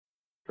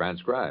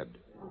Transcribed.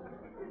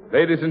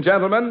 Ladies and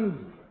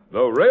gentlemen,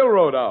 the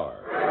Railroad Hour.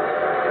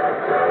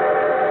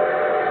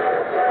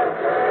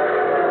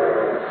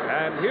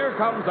 And here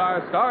comes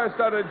our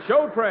star-studded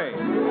show train.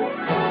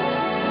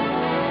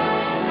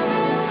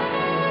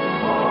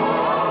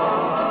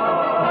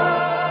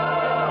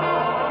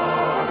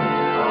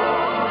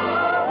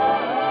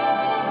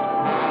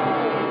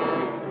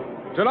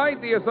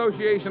 Tonight, the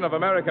Association of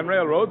American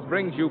Railroads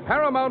brings you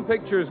Paramount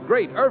Pictures'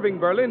 great Irving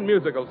Berlin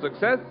musical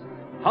success,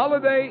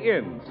 Holiday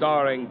Inn,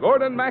 starring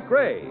Gordon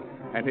MacRae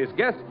and his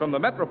guest from the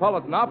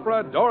Metropolitan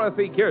Opera,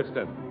 Dorothy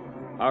Kirsten.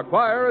 Our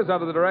choir is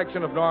under the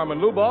direction of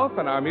Norman Luboff,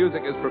 and our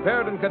music is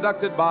prepared and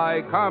conducted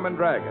by Carmen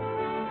Dragon.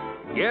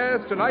 Yes,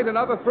 tonight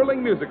another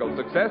thrilling musical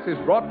success is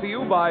brought to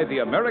you by the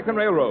American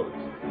Railroads,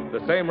 the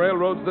same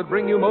railroads that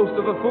bring you most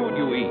of the food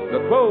you eat,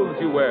 the clothes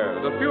you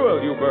wear, the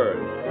fuel you burn,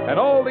 and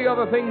all the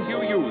other things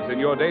you use in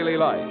your daily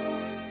life.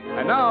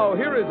 And now,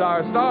 here is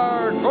our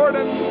star,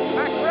 Gordon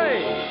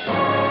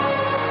MacRae.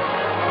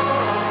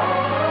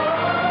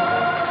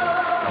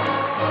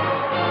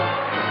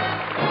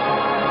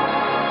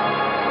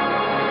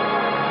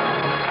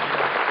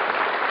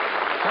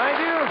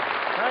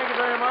 Thank you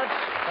very much.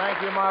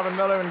 Thank you, Marvin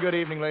Miller, and good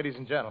evening, ladies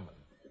and gentlemen.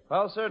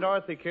 Well, sir,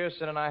 Dorothy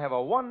Kirsten and I have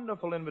a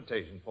wonderful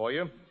invitation for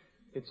you.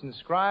 It's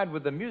inscribed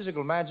with the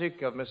musical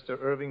magic of Mr.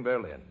 Irving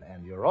Berlin,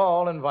 and you're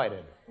all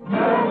invited.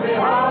 Happy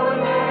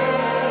holiday!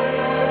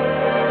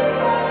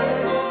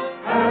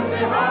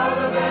 Happy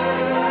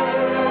holiday!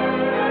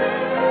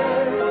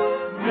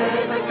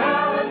 May the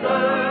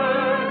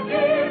calendar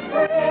keep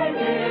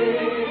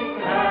bringing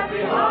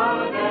happy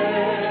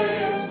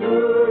holidays to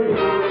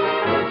you.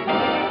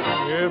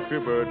 If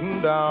you're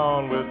burdened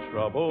down with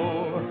trouble,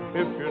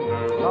 if your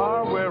nerves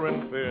are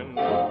wearing thin,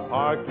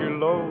 park your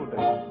load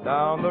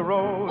down the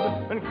road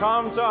and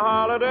come to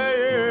Holiday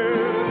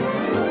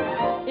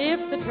Inn.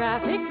 If the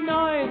traffic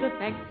noise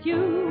affects you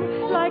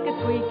like a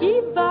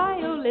squeaky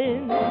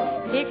violin,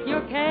 kick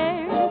your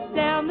cares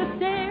down the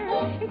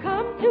stairs and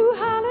come to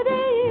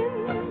Holiday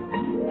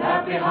Inn.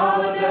 Happy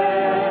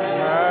holiday!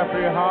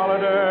 Happy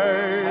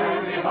holiday!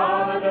 Happy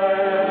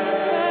holiday!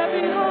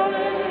 Happy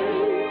holiday!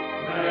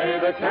 May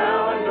the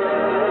calendar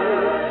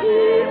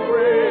keep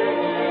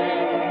bringing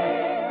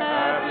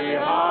happy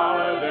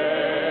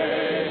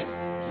holiday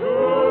to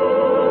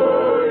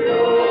you.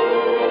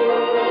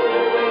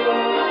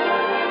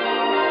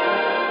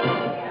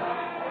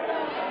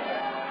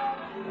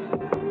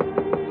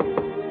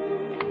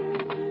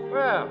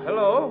 Well,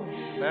 hello.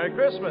 Merry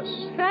Christmas.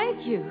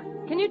 Thank you.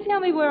 Can you tell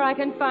me where I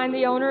can find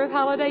the owner of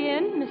Holiday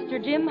Inn, Mr.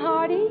 Jim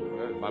Hardy?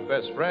 My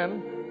best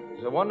friend.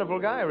 He's a wonderful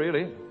guy,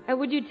 really.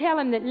 Would you tell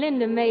him that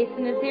Linda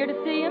Mason is here to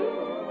see him?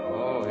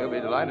 Oh, he'll be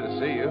delighted to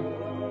see you.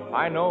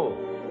 I know,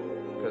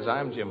 because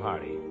I'm Jim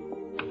Hardy.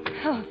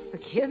 Oh,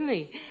 forgive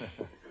me.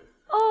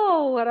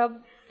 Oh, what a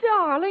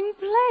darling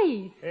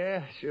place.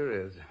 Yeah, sure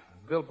is.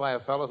 Built by a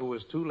fellow who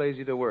was too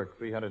lazy to work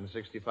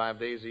 365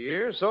 days a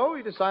year, so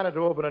he decided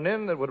to open an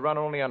inn that would run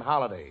only on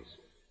holidays.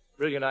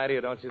 Brilliant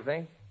idea, don't you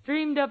think?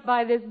 Dreamed up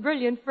by this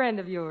brilliant friend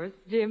of yours,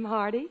 Jim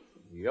Hardy.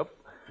 Yep.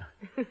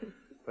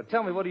 But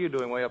tell me, what are you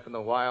doing way up in the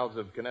wilds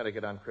of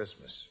Connecticut on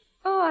Christmas?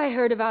 Oh, I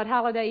heard about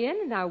Holiday Inn,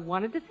 and I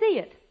wanted to see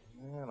it.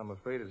 Well, I'm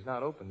afraid it's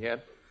not open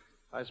yet.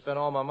 I spent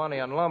all my money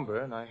on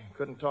lumber, and I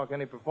couldn't talk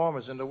any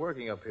performers into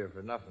working up here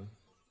for nothing.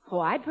 Oh,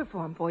 I'd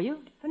perform for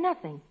you for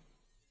nothing.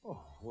 Oh,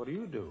 what do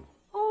you do?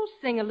 Oh,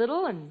 sing a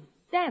little and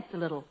dance a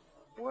little.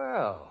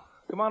 Well,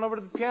 come on over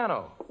to the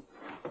piano.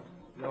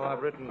 You know,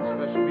 I've written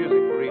special music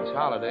for each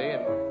holiday,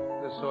 and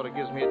this sort of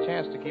gives me a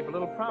chance to keep a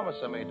little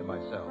promise I made to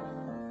myself.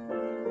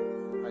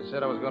 I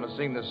said I was going to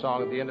sing this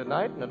song at the end of the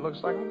night, and it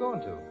looks like I'm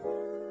going to.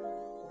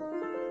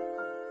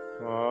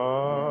 I'm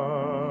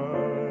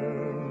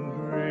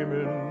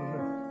dreaming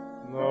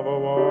of a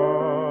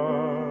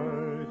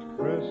white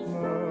Christmas,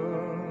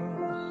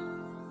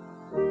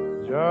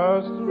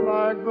 just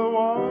like the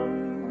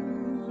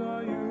ones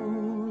I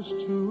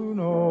used to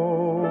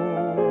know,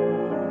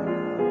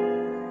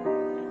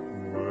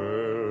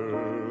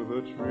 where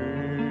the treetops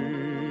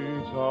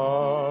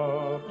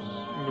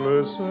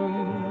glisten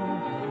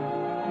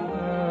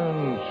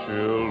and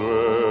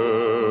children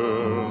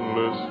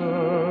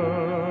listen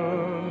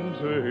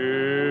to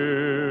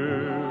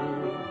hear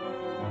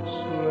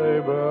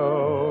sleigh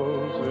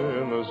bells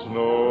in the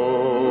snow.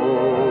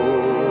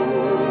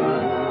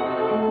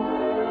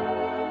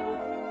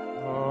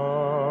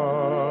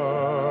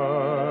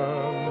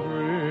 I'm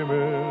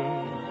dreaming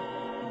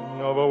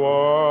of a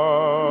white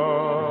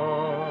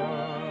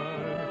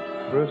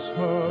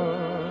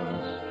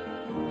Christmas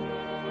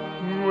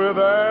with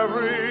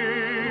every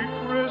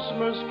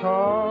Christmas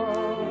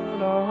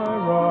card I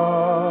write.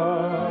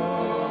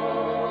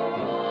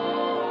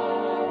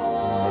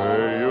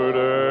 May your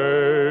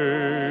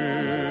days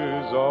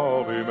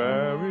all be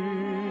merry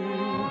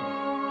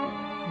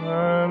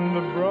and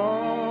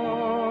bright,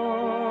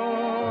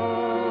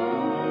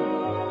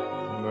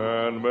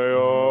 and may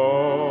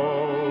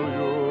all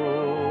your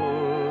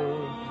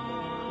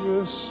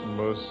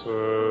Christmases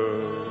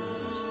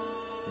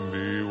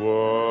be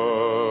white.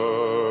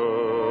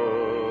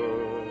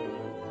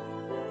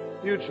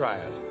 You try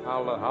it.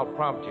 I'll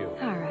prompt you.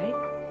 All right.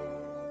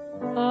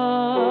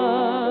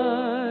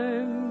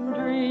 I'm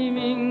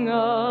dreaming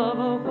of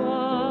a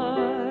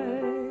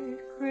white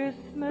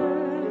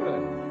Christmas.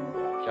 Good.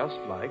 Just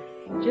like.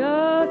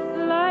 Just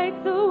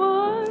like the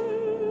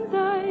ones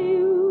I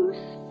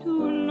used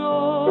to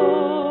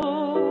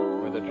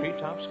know. Where the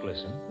treetops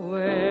glisten.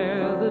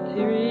 Where the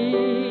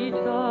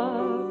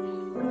treetops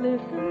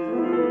glisten.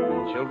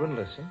 And children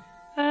listen.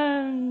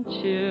 And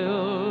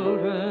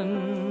children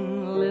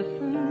listen.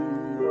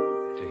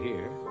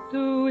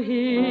 To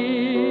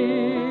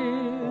hear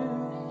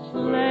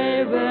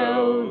sleigh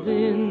bells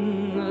in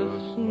the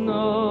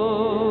snow.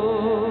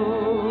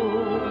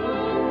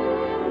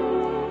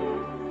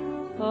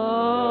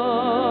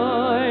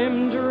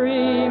 I'm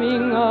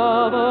dreaming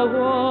of a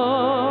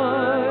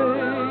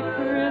white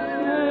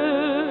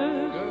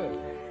Christmas. Good.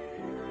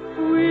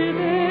 With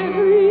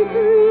every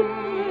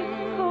Christmas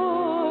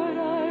card I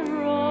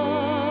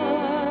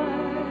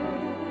write.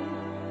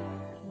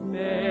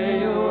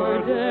 May your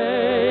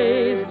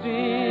days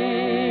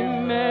be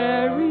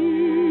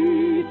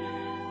merry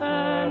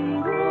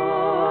and bright,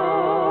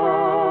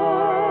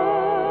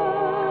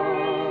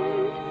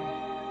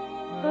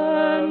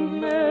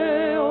 and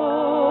may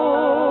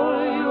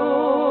all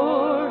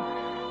your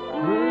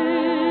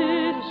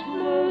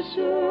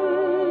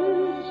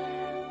Christmases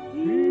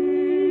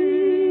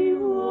be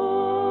white.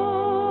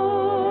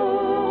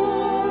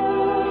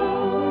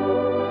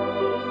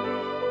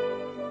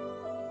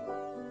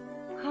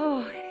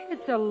 Oh,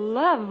 it's a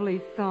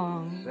lovely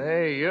song.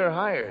 Say, you're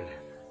hired.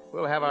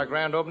 We'll have our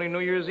grand opening New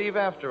Year's Eve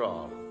after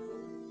all.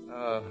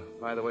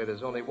 By the way,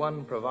 there's only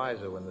one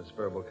proviso in this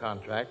verbal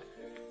contract.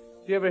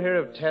 Do you ever hear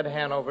of Ted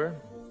Hanover?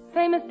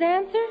 Famous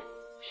dancer?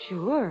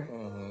 Sure.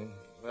 Mm-hmm.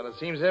 Well, it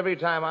seems every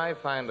time I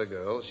find a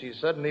girl, she's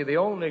suddenly the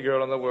only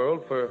girl in the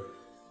world for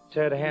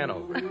Ted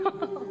Hanover.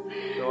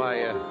 So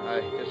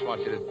I just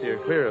want you to steer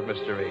clear of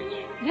Mr.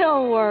 H.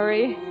 Don't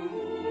worry.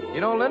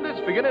 You know, Linda,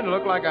 it's beginning to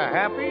look like a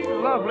happy,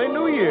 lovely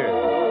New Year.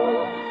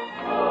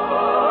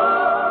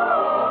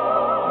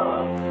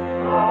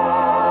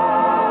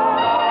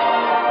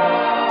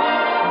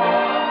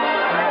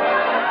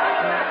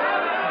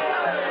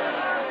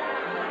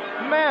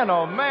 Man,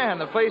 oh man,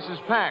 the place is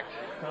packed.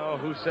 Oh,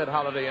 who said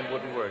Holiday Inn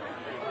wouldn't work?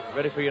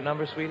 Ready for your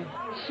number, sweetie?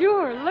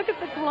 Sure, look at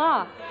the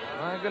clock.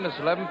 My goodness,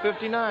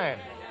 11:59.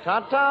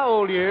 Ta-ta,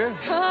 old year.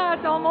 Ah,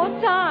 it's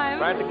almost time.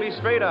 Practically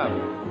straight up.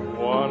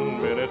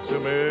 1 minute to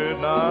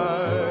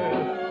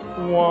midnight,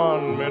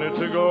 1 minute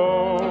to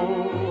go.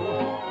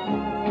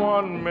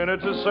 1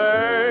 minute to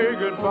say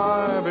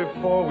goodbye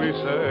before we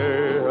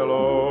say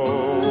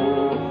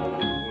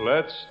hello.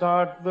 Let's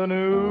start the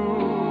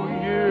new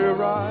year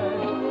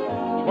right.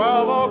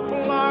 12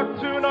 o'clock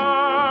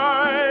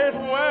tonight,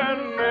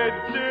 when they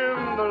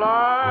dim the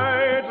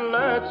light,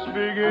 let's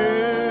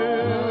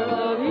begin.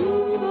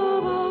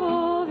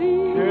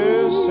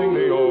 Kissing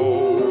the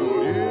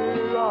old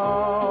year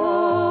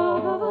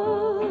out,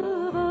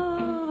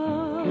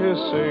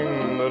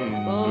 kissing the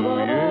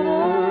new year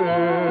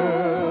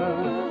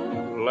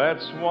in.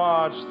 Let's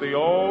watch the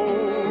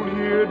old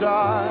year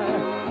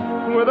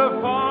die with a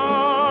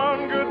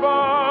fond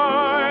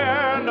goodbye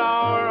and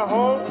our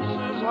hopes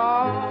as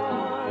high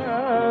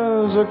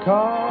as a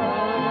kite.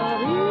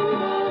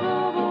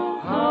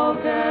 How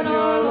can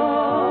your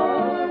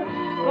love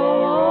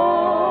go on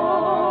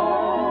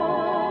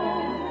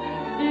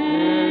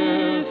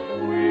if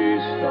we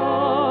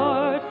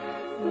start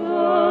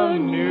the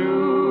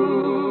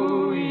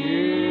new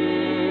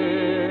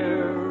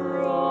year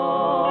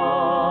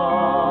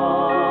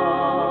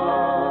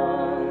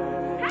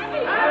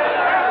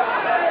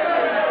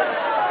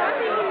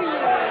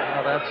right?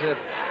 Well, that's it.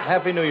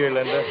 Happy New Year,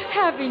 Linda.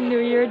 Happy New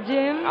Year,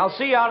 Jim. I'll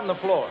see you out on the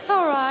floor.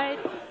 All right.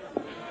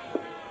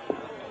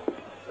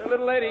 Hey,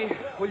 little lady,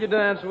 will you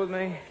dance with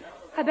me?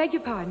 I beg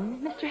your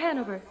pardon, Mr.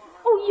 Hanover.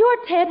 Oh,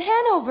 you're Ted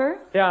Hanover.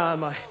 Yeah,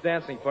 my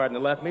dancing partner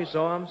left me,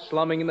 so I'm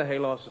slumming in the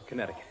haylofts of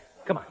Connecticut.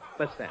 Come on,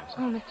 let's dance.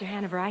 Oh, Mr.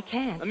 Hanover, I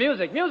can't.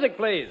 Music,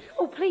 please.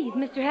 Oh, please,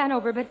 Mr.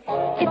 Hanover, but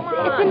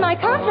it's in my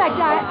contract.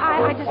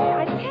 I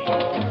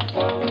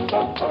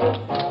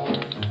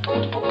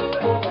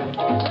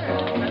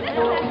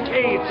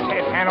Hey, it's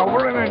Ted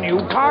Hanover and a new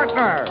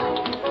partner.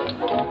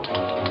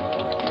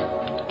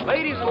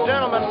 Ladies and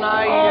gentlemen,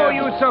 Oh,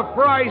 you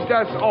surprised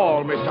us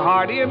all, Mr.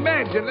 Hardy.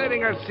 Imagine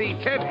letting us see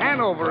Ted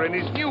Hanover and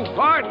his new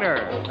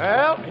partner.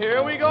 Well,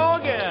 here we go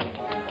again.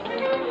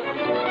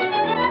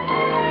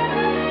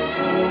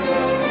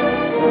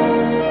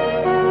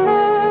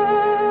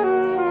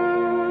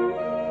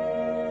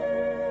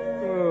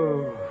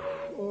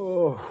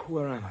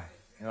 Where am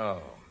I?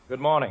 Oh, good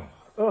morning.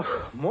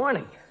 Oh,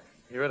 morning.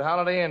 You're at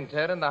Holiday Inn,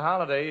 Ted, and the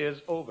holiday is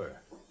over.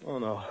 Oh,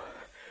 no.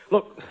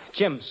 Look,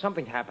 Jim,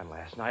 something happened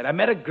last night. I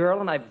met a girl,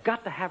 and I've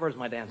got to have her as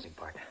my dancing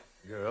partner.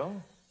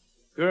 Girl?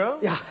 Girl?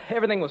 Yeah,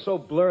 everything was so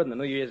blurred in the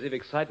New Year's Eve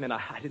excitement,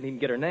 I didn't even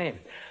get her name.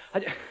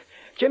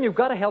 Jim, you've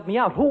got to help me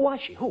out. Who was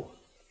she? Who?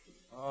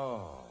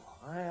 Oh,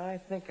 I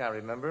think I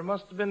remember. It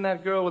must have been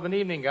that girl with an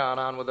evening gown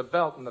on with a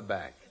belt in the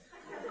back.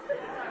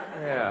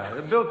 Yeah,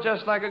 they're built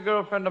just like a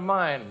girlfriend of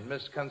mine,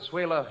 Miss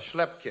Consuela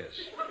Schlepkiss.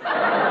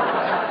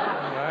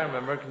 I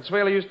remember.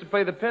 Consuela used to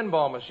play the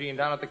pinball machine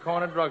down at the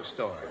corner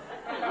drugstore.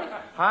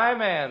 High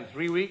man,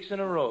 3 weeks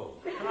in a row.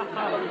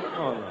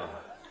 Oh, no.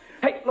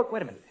 Hey, look,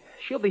 wait a minute.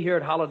 She'll be here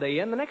at Holiday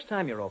Inn the next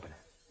time you're open.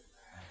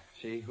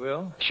 She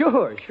will?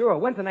 Sure.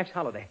 When's the next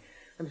holiday?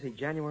 Let me see.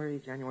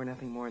 January,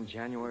 nothing more in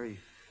January,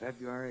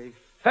 February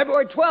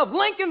 12th,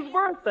 Lincoln's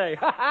birthday.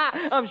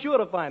 I'm sure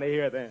to find her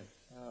here then.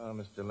 Oh,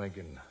 Mr.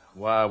 Lincoln,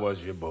 why was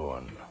you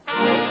born?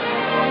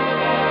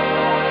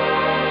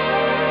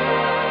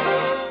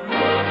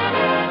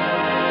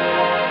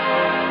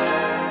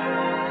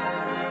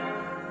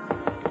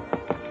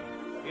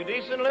 You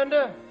decent,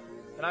 Linda?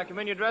 Can I come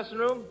in your dressing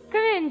room?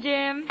 Come in,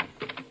 Jim.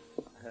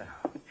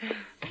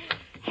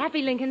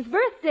 Happy Lincoln's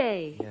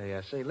birthday.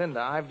 Yeah. Say,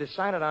 Linda, I've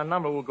decided our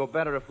number will go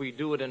better if we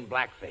do it in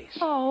blackface.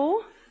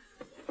 Oh?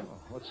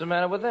 What's the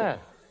matter with that?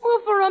 Well,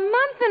 for a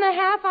month and a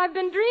half, I've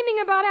been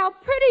dreaming about how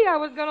pretty I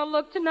was going to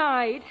look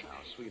tonight. Oh,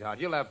 sweetheart,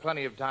 you'll have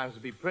plenty of times to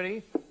be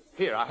pretty.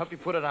 Here, I'll help you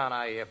put it on.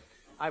 I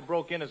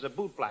broke in as a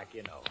boot black,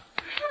 you know.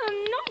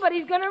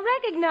 Nobody's going to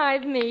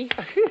recognize me.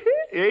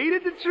 Ain't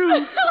it the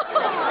truth?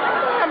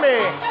 Come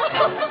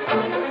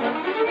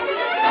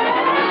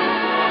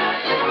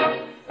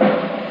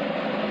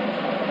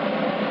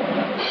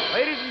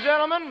Ladies and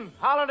gentlemen,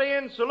 Holiday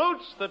Inn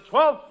salutes the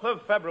 12th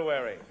of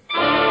February.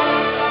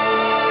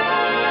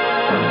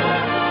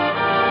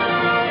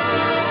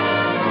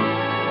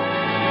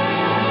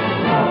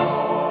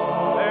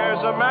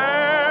 There's a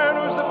man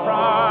who's the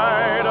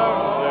pride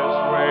of this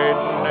great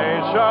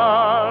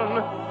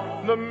nation.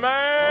 The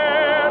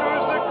man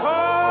who's the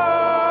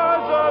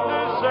cause of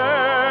this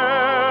celebration.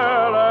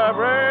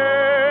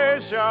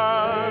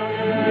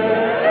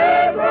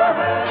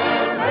 Abraham.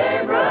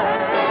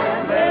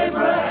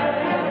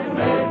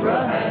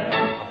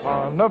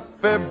 On a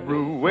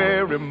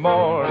February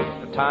morn,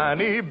 a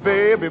tiny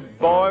baby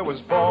boy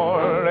was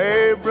born.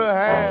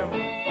 Abraham.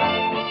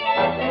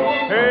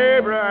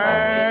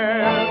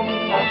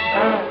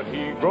 When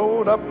he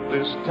growed up,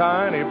 this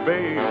tiny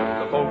babe,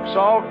 the folks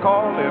all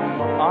called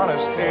him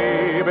Honest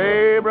Abe.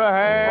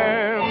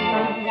 Abraham.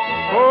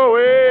 Oh,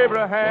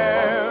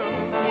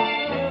 Abraham.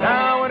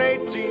 Now in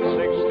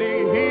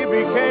 1860, he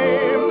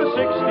became the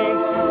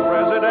 16th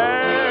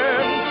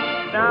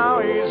president. Now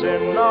he's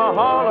in the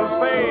Hall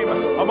of Fame,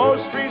 a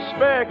most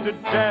respected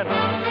gent.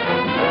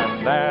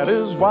 And that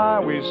is why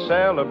we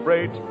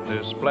celebrate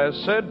this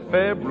blessed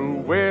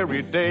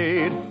February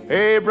date.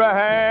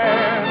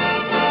 Abraham,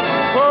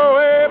 oh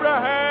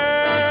Abraham.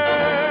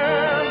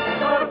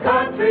 The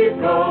country's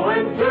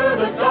going to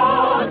the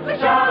dogs, they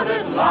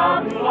shouted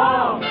loud and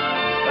long.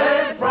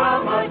 They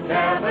from a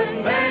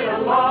cabin made a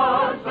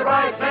law, the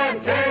right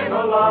man came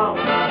along.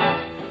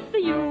 The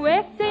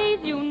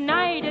USA's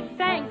united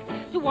thanks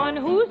to one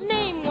whose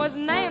name was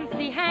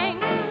Nancy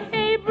Hanks.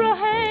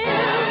 Abraham.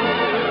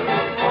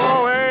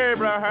 Oh,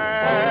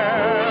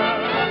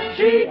 Abraham.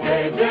 She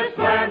gave this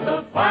land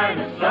the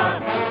finest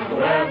sun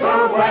who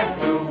ever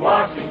went to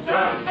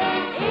Washington.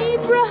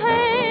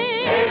 Abraham.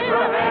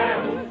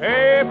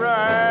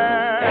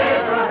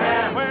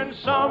 Abraham. When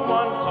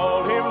someone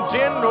told him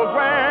General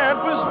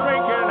Grant was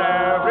drinking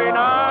every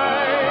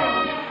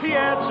night, he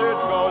answered,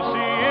 go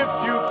see if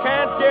you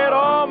can't get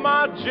all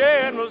my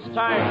generals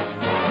tight.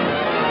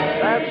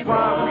 That's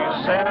why we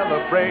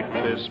celebrate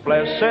this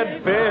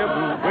blessed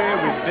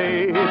February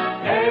day.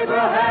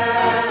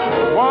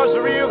 Abraham was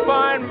a real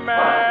fine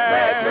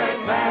man.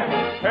 great man.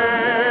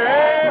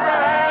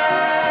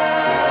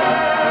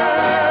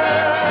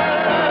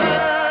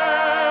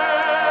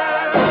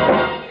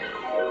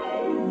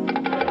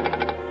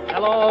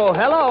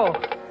 Hello.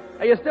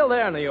 Are you still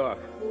there in New York?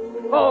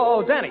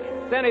 Oh, Danny,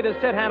 this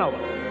is Ted Hanover.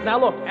 Now,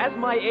 look, as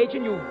my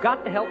agent, you've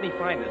got to help me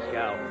find this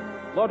gal.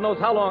 Lord knows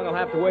how long I'll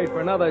have to wait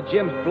for another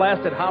Jim's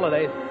blasted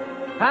holidays.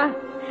 Huh?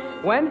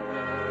 When?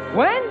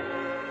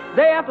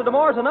 Day after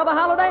tomorrow's another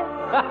holiday?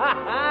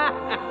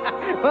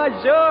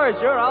 Well,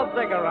 sure, I'll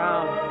stick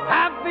around.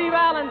 Happy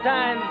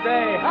Valentine's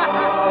Day.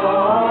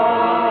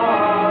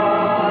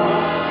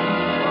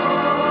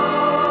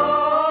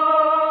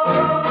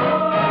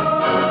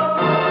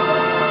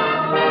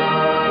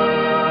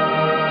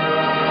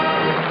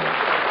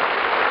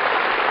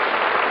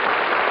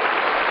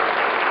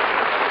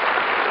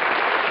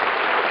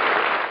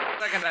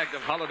 Second act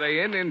of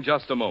Holiday Inn in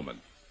just a moment.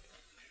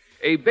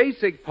 A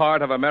basic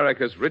part of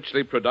America's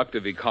richly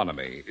productive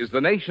economy is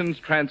the nation's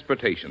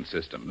transportation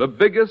system, the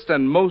biggest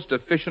and most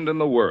efficient in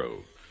the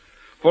world.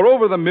 For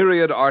over the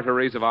myriad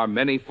arteries of our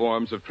many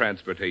forms of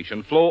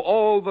transportation flow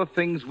all the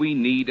things we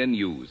need and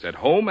use at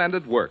home and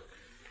at work.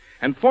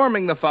 And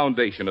forming the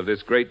foundation of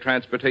this great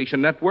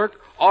transportation network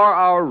are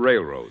our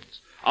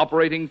railroads,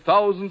 operating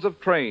thousands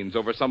of trains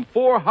over some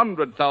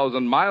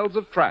 400,000 miles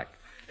of track,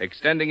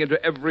 extending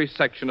into every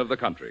section of the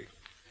country.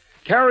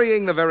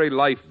 Carrying the very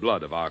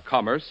lifeblood of our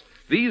commerce,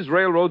 these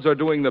railroads are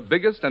doing the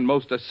biggest and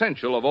most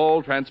essential of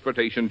all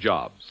transportation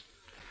jobs.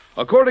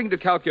 According to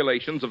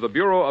calculations of the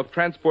Bureau of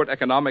Transport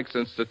Economics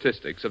and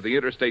Statistics of the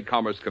Interstate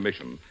Commerce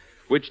Commission,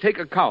 which take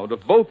account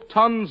of both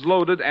tons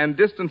loaded and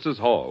distances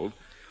hauled,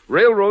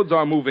 railroads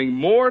are moving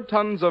more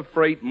tons of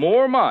freight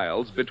more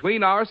miles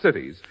between our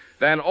cities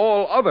than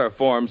all other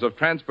forms of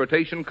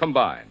transportation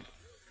combined.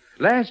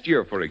 Last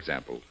year, for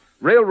example,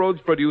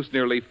 railroads produced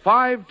nearly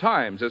 5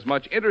 times as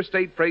much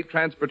interstate freight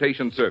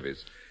transportation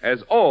service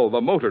as all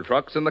the motor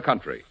trucks in the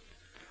country.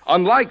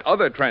 Unlike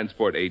other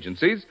transport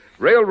agencies,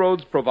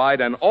 railroads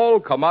provide an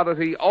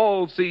all-commodity,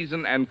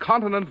 all-season, and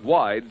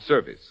continent-wide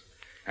service.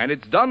 And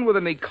it's done with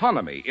an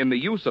economy in the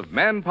use of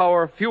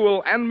manpower,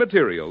 fuel, and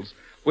materials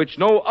which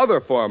no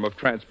other form of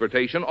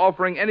transportation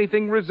offering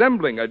anything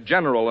resembling a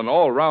general and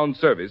all-round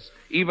service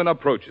even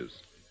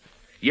approaches.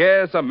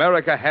 Yes,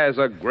 America has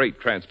a great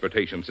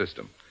transportation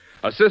system,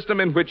 a system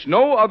in which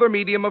no other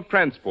medium of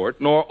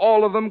transport, nor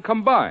all of them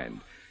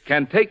combined,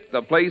 can take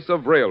the place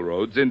of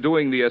railroads in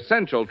doing the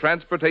essential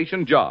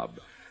transportation job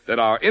that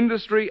our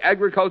industry,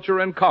 agriculture,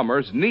 and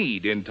commerce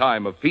need in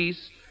time of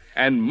peace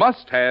and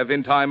must have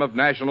in time of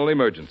national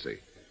emergency.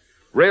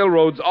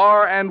 Railroads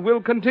are and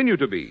will continue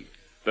to be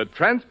the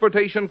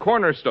transportation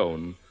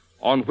cornerstone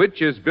on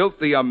which is built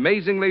the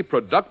amazingly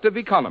productive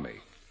economy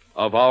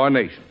of our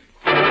nation.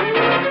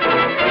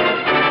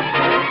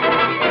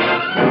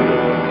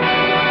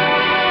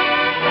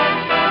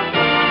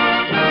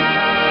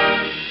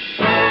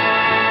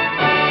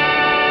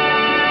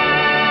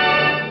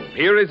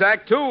 Here is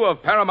Act Two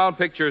of Paramount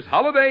Pictures'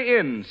 Holiday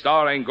Inn,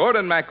 starring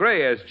Gordon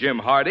MacRae as Jim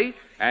Hardy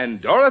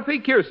and Dorothy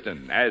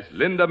Kirsten as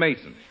Linda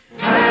Mason.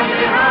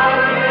 Happy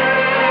holiday!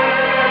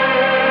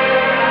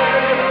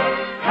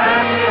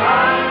 Happy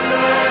holiday!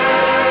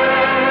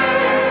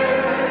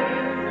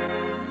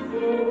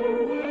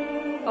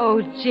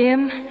 Oh,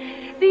 Jim,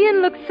 the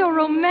inn looks so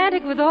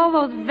romantic with all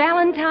those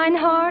Valentine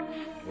hearts.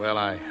 Well,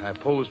 I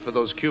posed for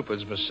those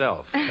cupids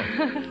myself.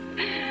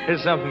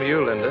 Here's something for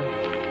you,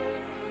 Linda.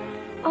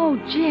 Oh,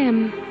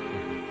 Jim,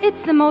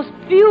 it's the most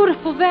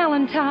beautiful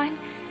Valentine.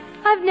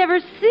 I've never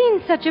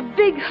seen such a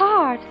big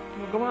heart.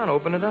 Well, go on,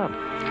 open it up.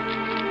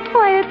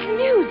 Why, it's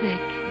music.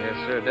 Yes,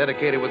 sir.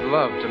 Dedicated with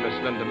love to Miss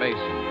Linda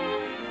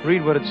Mason.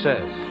 Read what it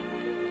says.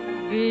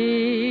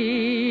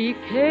 Be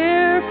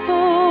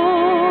careful.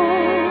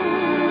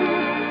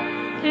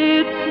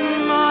 It's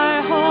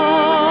my heart.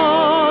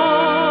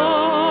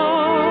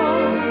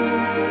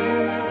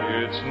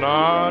 It's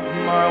not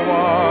my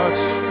watch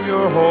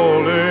you're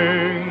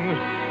holding.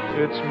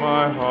 It's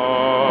my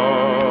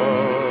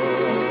heart.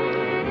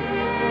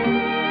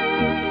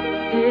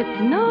 It's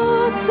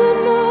not the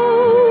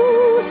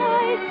note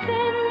I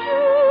send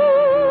you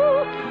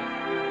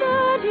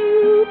that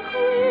you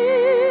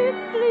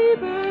quickly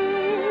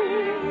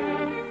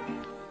burn.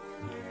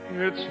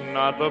 It's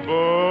not the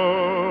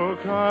book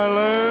I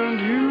lend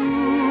you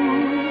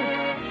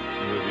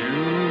that you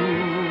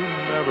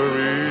never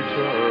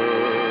return.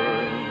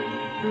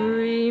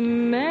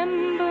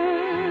 Remember,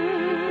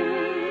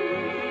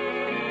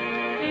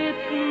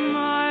 it's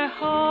my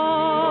heart,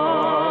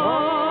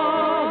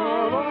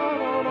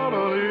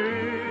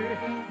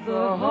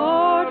 the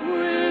heart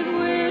with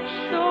which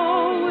so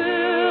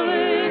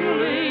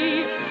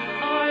willingly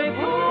I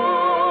part.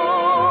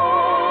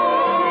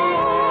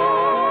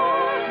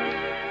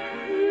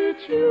 It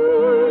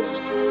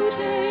used to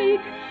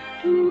take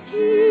to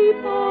keep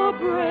or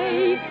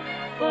break,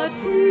 but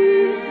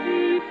please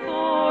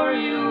before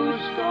you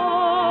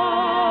start,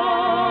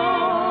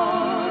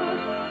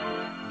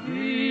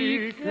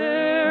 be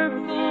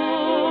careful.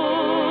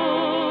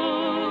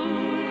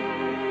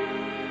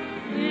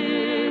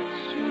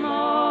 It's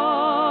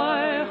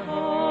my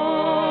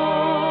heart.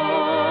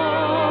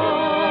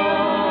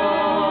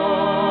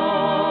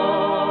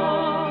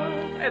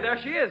 Hey, there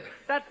she is.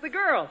 That's the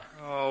girl.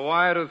 Oh,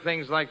 why do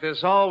things like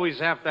this always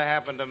have to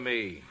happen to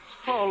me?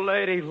 Oh,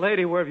 lady,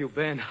 where have you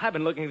been? I've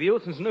been looking for you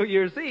since New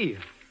Year's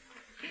Eve.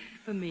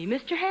 For me,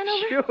 Mr.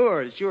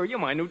 Hanover? Sure. You're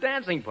my new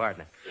dancing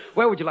partner.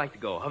 Where would you like to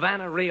go?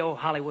 Havana, Rio,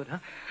 Hollywood, huh?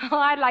 Oh,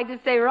 I'd like to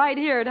stay right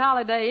here at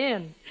Holiday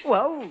Inn.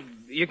 Well,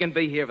 you can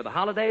be here for the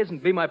holidays and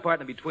be my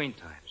partner between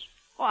times.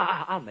 Oh,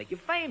 I'll make you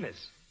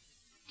famous.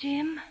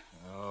 Jim?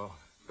 Oh,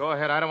 go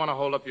ahead. I don't want to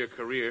hold up your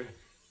career.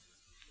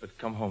 But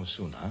come home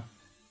soon, huh?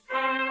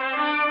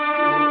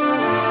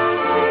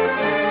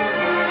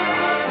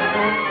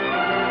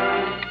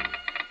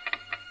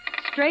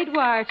 Straight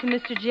wire to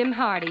Mr. Jim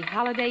Hardy,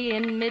 Holiday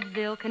Inn,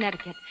 Midville,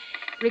 Connecticut.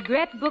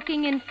 Regret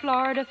booking in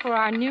Florida for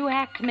our new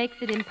act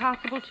makes it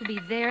impossible to be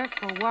there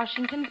for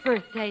Washington's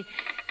birthday.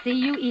 See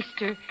you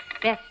Easter.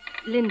 Best,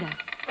 Linda.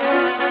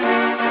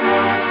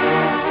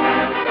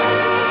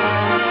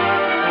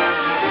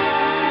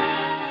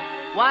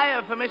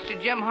 Wire for Mr.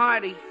 Jim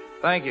Hardy.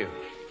 Thank you.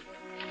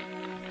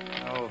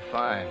 Oh,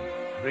 fine.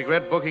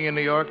 Regret booking in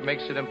New York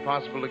makes it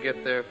impossible to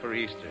get there for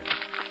Easter.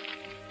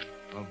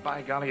 Well,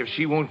 by golly, if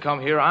she won't come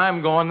here,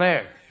 I'm going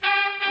there.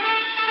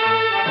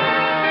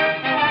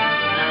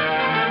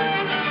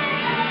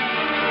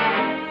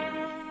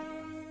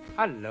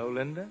 Hello,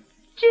 Linda.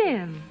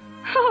 Jim.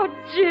 Oh,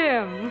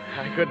 Jim.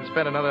 I couldn't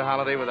spend another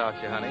holiday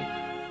without you, honey.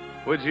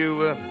 Would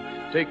you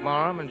take my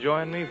arm and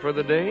join me for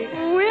the day?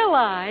 Will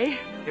I?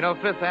 You know,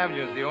 Fifth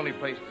Avenue is the only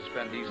place to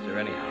spend Easter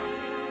anyhow.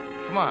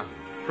 Come on.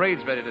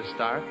 Parade's ready to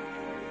start.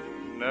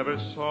 Never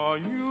saw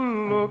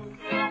you look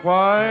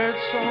quite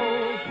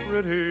so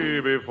pretty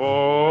before.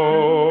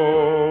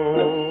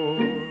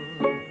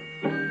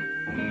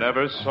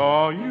 Never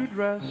saw you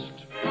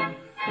dressed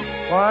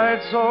quite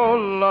so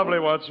lovely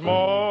once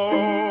more.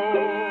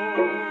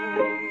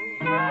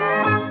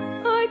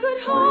 I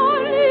could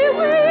hardly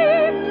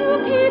wait to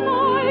keep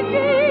my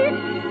gait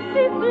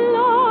this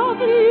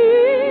lovely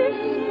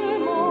Easter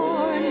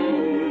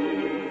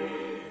morning,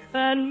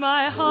 and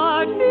my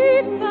heart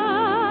beat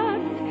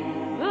fast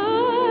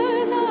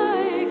as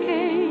I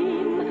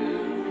came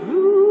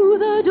through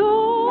the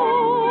door.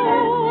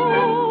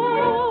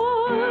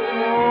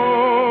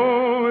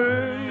 Oh,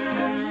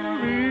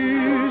 in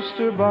your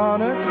Easter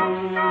bonnet,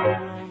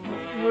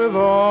 with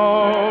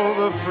all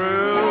the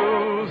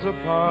frills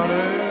upon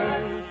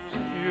it,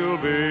 you'll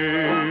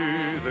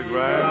be the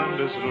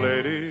grandest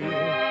lady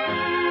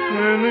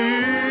in the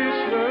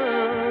Easter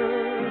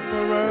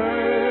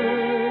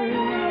parade.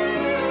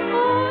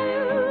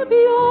 I'll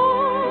be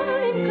all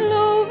in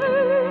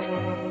clover,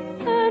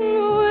 and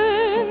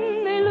when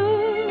they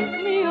look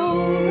me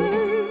over,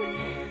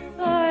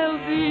 I'll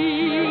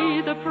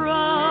be the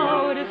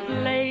proudest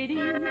lady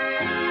in Easter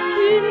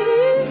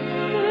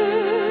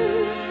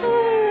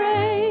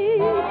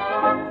parade.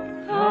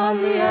 On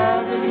the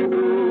avenue,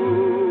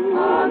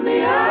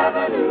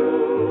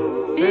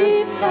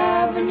 Fifth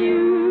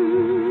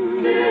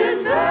Avenue,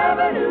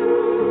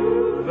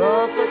 the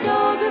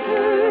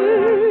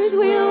photographers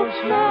will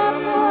stop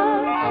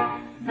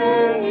us,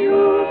 and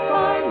you'll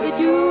find that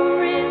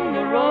you're in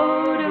the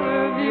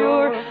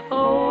rotogravure.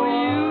 Oh,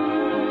 you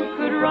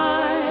could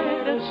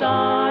write a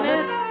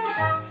sonnet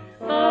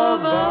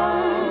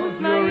about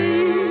my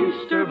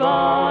Easter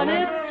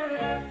bonnet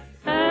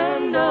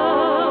and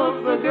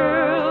of the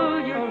girl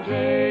you're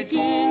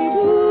taking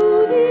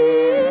to the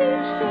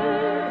Easter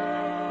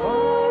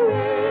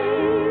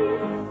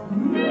parade.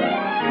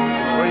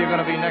 Where are you going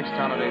to be next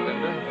holiday,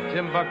 Linda?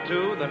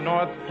 Timbuktu, the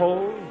North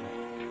Pole?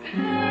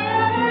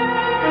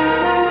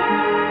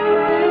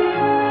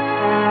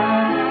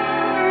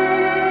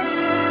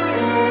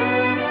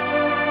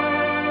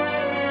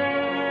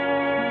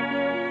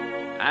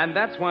 And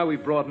that's why we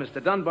brought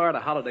Mr. Dunbar to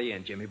Holiday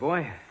Inn, Jimmy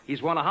boy.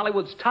 He's one of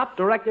Hollywood's top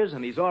directors,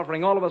 and he's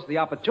offering all of us the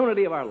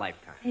opportunity of our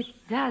lifetime. It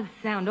does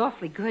sound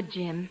awfully good,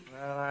 Jim.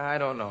 Well, I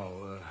don't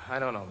know. I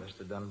don't know,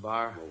 Mr.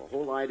 Dunbar. Well, the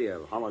whole idea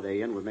of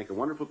Holiday Inn would make a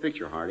wonderful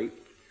picture, Hardy.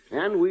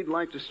 And we'd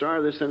like to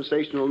star this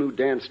sensational new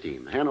dance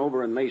team,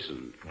 Hanover and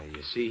Mason. Yeah,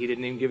 you see, he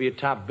didn't even give you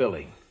top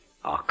billing.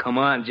 Oh, come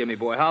on, Jimmy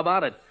boy. How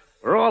about it?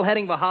 We're all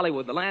heading for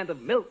Hollywood, the land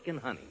of milk and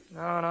honey. No,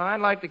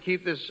 I'd like to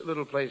keep this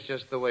little place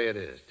just the way it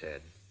is,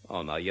 Ted.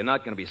 Oh, no, you're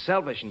not going to be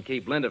selfish and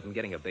keep Linda from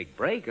getting a big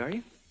break, are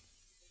you?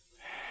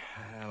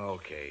 Well,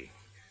 okay.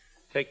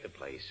 Take the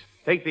place.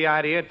 Take the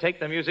idea, take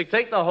the music,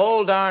 take the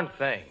whole darn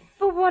thing.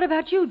 But what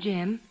about you,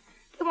 Jim?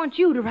 They want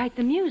you to write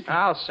the music.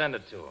 I'll send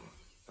it to him.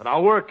 But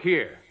I'll work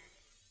here.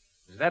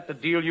 Is that the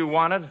deal you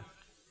wanted?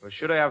 Or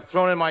should I have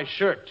thrown in my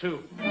shirt, too?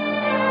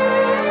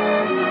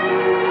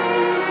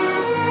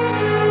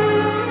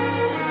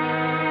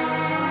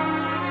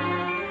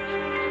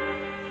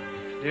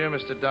 Dear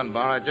Mr.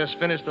 Dunbar, I just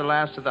finished the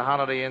last of the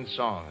Holiday Inn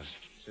songs.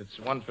 It's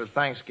one for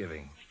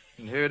Thanksgiving.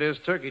 And here it is,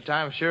 turkey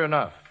time, sure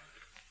enough.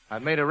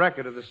 I've made a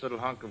record of this little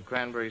hunk of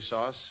cranberry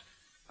sauce.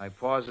 I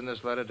pause in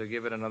this letter to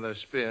give it another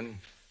spin,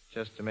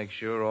 just to make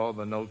sure all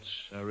the notes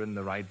are in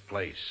the right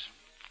place.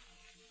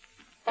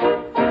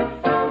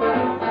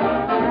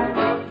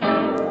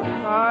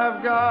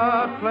 I've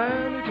got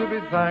plenty to be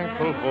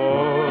thankful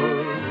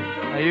for.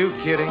 Are you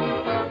kidding?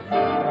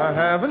 I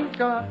haven't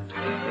got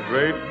a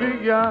great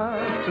big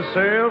yacht to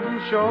sail from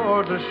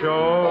shore to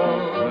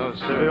shore. No,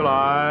 sir. Still,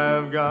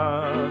 I've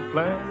got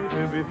plenty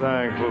to be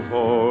thankful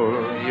for.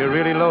 You're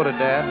really loaded,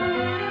 Dad.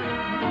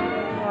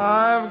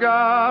 I've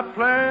got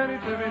plenty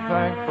to be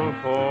thankful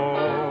for.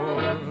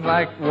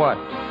 Like what?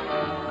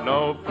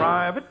 No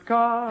private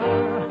car,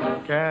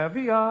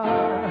 caviar,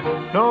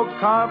 no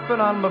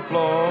carpet on the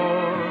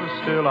floor.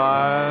 Still,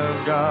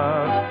 I've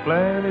got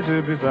plenty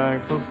to be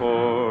thankful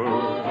for.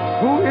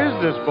 Who is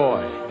this boy?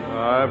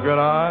 I've got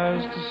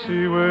eyes to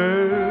see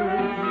with,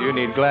 You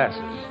need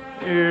glasses.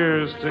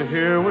 ears to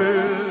hear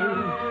with,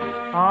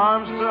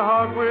 arms to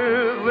hug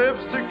with,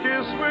 lips to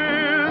kiss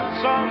with,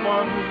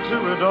 someone to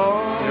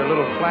adore. You're a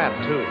little flat,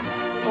 too.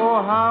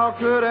 Oh, how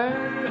could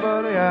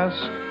anybody ask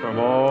for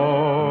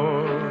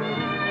more?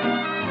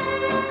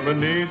 My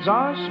needs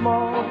are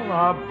small,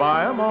 I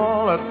buy 'em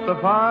all at the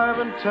 5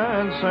 and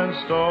 10 cent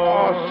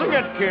store. Oh, sing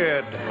it,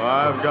 kid.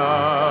 I've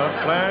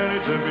got plenty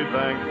to be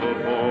thankful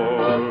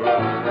for.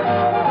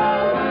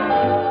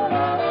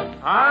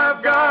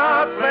 I've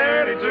got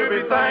plenty to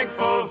be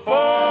thankful for.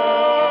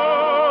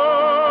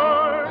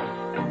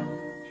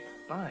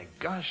 My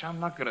gosh, I'm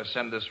not going to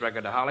send this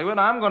record to Hollywood.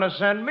 I'm going to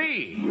send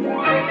me.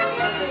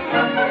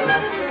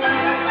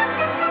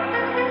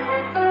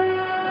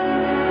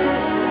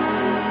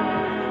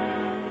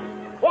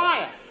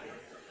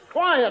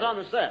 Quiet on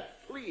the set,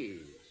 please.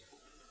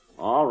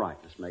 All right,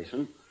 Miss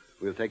Mason.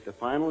 We'll take the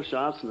final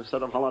shots in the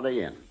set of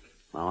Holiday Inn.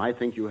 Now, I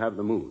think you have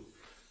the mood.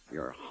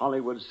 Your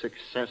Hollywood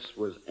success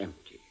was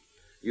empty.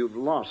 You've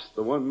lost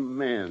the one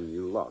man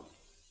you loved.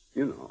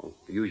 You know,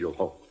 the usual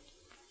hope.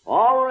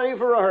 All ready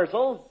for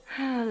rehearsal?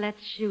 Oh,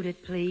 let's shoot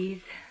it,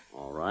 please.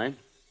 All right.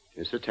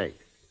 Here's a take.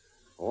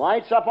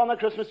 Lights up on the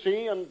Christmas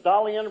tree and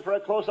dolly in for a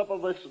close-up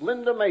of this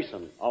Linda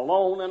Mason,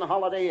 alone in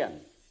Holiday Inn.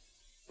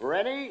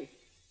 Ready?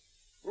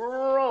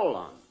 Roll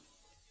on.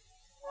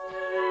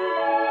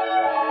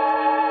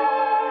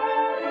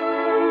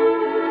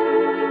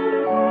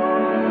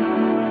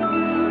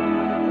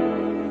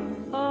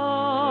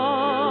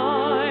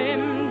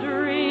 I'm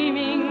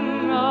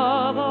dreaming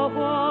of a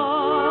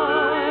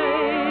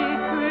white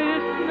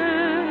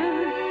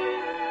Christmas,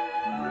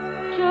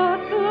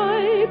 just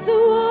like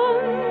the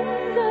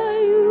ones I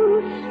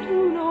used to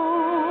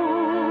know,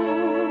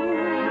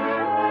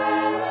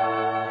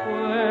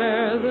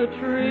 where the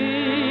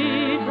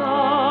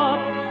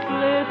treetops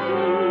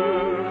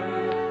glisten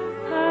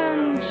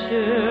and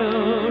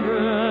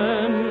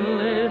children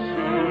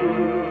listen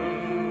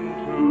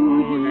To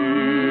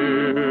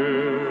hear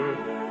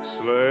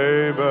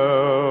sleigh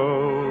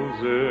bells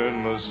in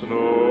the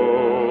snow.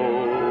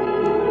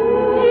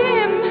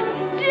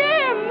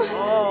 Jim!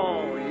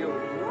 Oh, you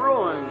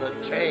ruined the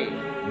tape.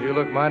 You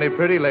look mighty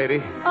pretty, lady.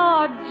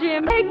 Oh,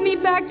 Jim, take me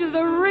back to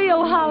the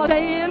real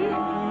Holiday Inn.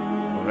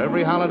 For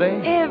every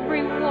holiday,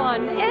 Every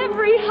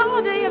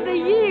holiday of the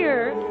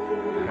year.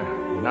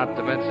 not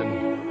to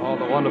mention all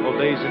the wonderful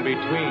days in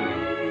between.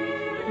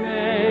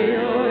 May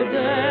your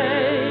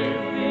days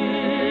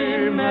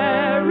be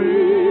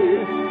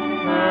merry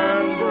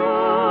and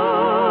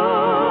bright,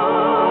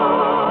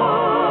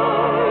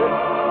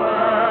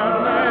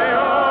 and may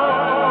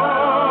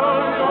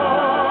all your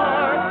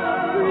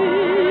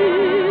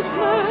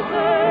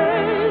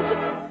Christmases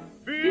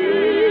be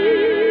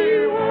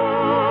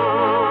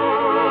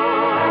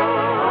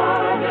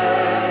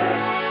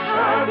holidays,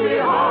 happy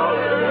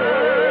holidays.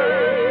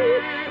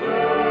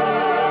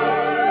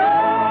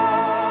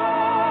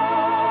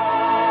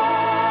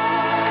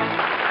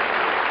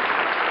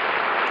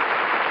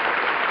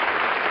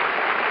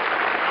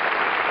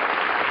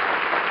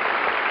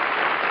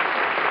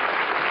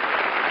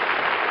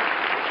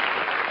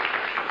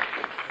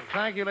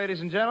 Thank you,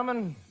 ladies and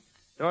gentlemen.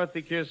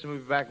 Dorothy Kirsten will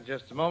be back in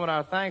just a moment.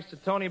 Our thanks to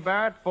Tony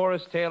Barrett,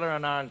 Forrest Taylor,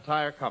 and our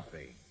entire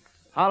company.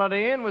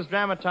 Holiday Inn was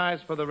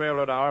dramatized for the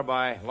Railroad Hour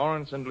by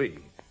Lawrence and Lee.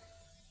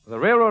 The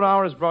Railroad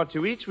Hour is brought to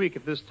you each week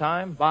at this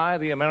time by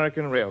the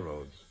American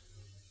Railroads.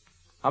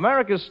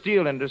 America's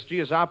steel industry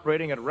is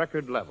operating at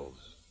record levels,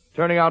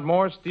 turning out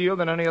more steel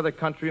than any other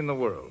country in the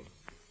world.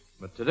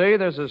 But today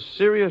there's a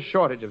serious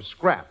shortage of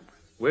scrap,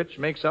 which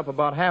makes up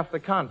about half the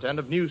content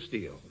of new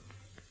steel.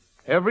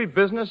 Every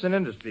business and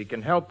industry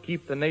can help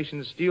keep the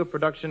nation's steel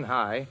production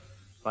high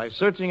by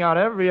searching out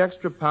every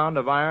extra pound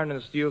of iron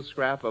and steel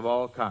scrap of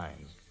all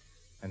kinds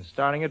and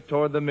starting it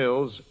toward the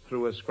mills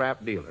through a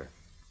scrap dealer.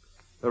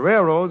 The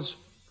railroads,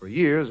 for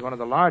years one of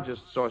the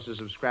largest sources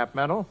of scrap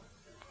metal,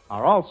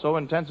 are also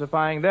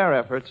intensifying their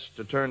efforts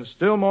to turn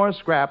still more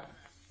scrap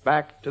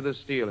back to the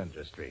steel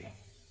industry.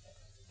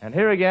 And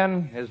here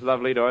again is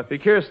lovely Dorothy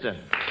Kirsten.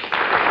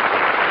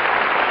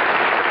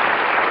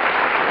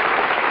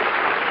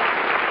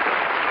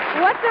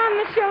 What's on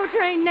the show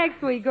train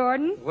next week,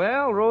 Gordon?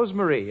 Well,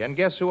 Rosemarie, and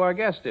guess who our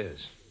guest is?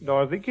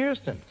 Dorothy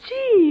Kirsten.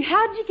 Gee,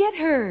 how'd you get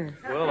her?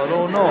 Well, I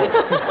don't know.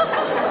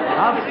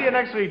 I'll see you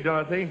next week,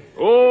 Dorothy.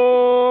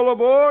 All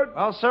aboard.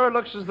 Well, sir, it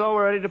looks as though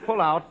we're ready to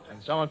pull out. And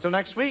so until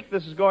next week,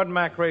 this is Gordon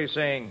MacRae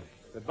saying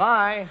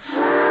goodbye.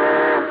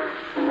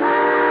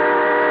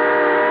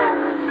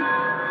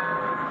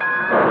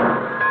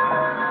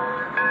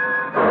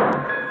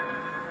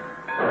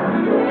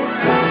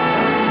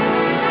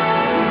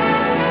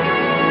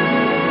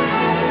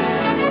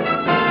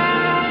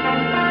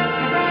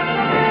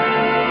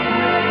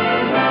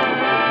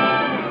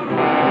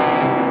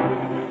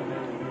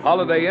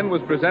 Holiday Inn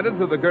was presented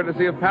through the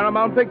courtesy of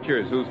Paramount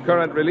Pictures, whose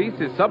current release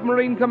is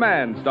Submarine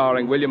Command,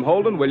 starring William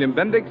Holden, William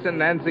Bendix, and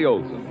Nancy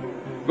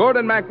Olson.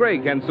 Gordon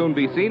MacRae can soon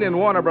be seen in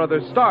Warner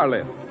Brothers'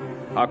 Starlit.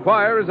 Our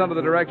choir is under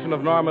the direction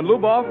of Norman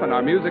Luboff, and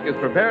our music is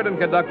prepared and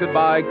conducted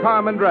by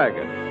Carmen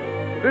Dragon.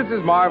 This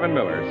is Marvin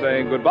Miller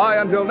saying goodbye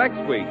until next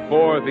week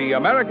for the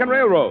American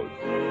Railroads.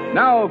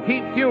 Now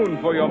keep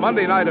tuned for your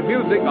Monday night of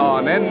music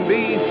on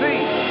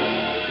NBC.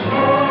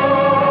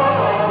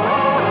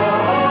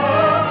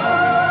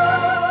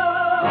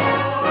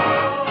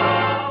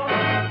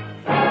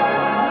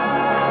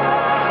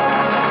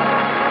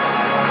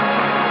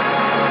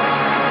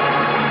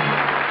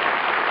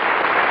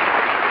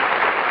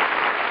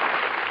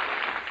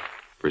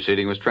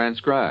 Proceeding was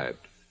transcribed.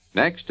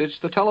 Next, it's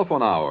the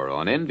telephone hour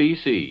on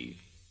NBC.